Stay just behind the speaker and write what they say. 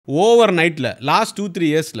Over நைட்ல last 2-3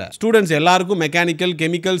 இயர்ஸ்ல students எல்லாருக்கும் mechanical,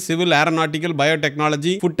 chemical, civil, aeronautical,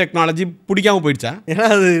 biotechnology, food technology பிடிக்காம போயிடுச்சா?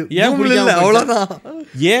 ஏன் பிடிக்காம? அவ்வளவுதான்.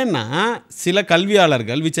 ஏன்னா சில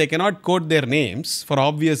கல்வியாளர்கள் which I cannot quote their names for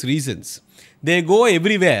obvious reasons, they go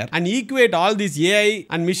everywhere and equate all this AI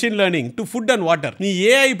and machine learning to food and water. நீ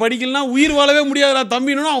AI படிக்கலனா உயிர் வாழவே முடியாதுடா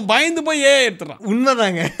தம்பின்னு அவன் பயந்து போய் AI எடுத்துறான்.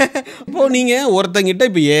 உண்மைதாங்க. அப்போ நீங்க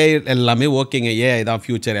ஒருத்தங்கிட்ட இப்போ AI எல்லாமே ஓகேங்க, AI தான்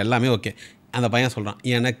ஃபியூச்சர், எல்லாமே ஓகே. அந்த பையன் சொல்றான்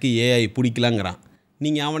எனக்கு AI பிடிக்கலங்கிறான்.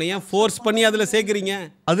 நீங்க அவனை ஏன் ஃபோர்ஸ் பண்ணி அதுல சேர்க்குறீங்க?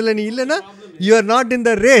 அதுல நீ இல்லைன்னா you are not in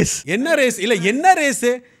the race. என்ன ரேஸ்? இல்ல என்ன ரேஸ்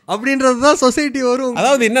அப்படின்றது தான் சொசைட்டி வரும்.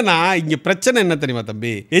 அதாவது என்னன்னா இங்க பிரச்சனை என்ன தெரியுமா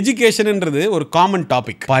தம்பி? எஜுகேஷன்ன்றது ஒரு காமன்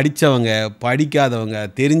டாபிக். படிச்சவங்க, படிக்காதவங்க,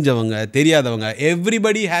 தெரிஞ்சவங்க, தெரியாதவங்க,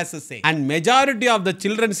 everybody has a say. And majority of the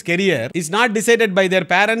children's career is not decided by their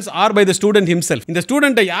parents or by the student himself. இந்த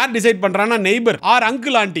ஸ்டூடெண்ட்டை யார் டிசைட் பண்றானா? Neighbour R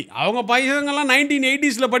uncle aunty. அவங்க பையங்கெல்லாம்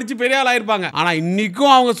 1980sல படிச்சு பெரிய ஆள் ஆயிருப்பாங்க. ஆனா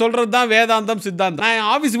இன்னைக்கும் அவங்க சொல்றது தான் வேதாந்தம், சித்தாந்தம். நான்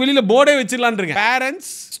ஆபீஸ் வெளியில போர்டே வச்சிடலான்னு இருக்கேன்.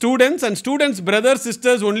 Parents, students and students brothers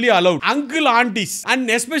sisters only allowed. Uncle aunties and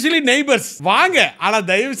especially neighbors வாங்க. ஆனா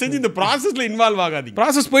தயவு செஞ்சு இந்த ப்ராசஸ்ல இன்வால்வ் ஆகாதீங்க.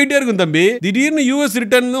 ப்ராசஸ் போயிட்டே இருக்கும் தம்பி. திடீர்னு US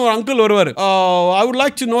ரிட்டர்ன் ஒரு அங்கிள் வருவார். I would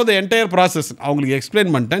like to know the entire process. அவங்களுக்கு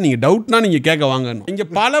எக்ஸ்பிளைன் பண்ணிட்டேன். நீங்க டவுட்னா நீங்க கேட்க வாங்க. இங்க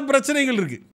பல பிரச்சனைகள் இருக்கு.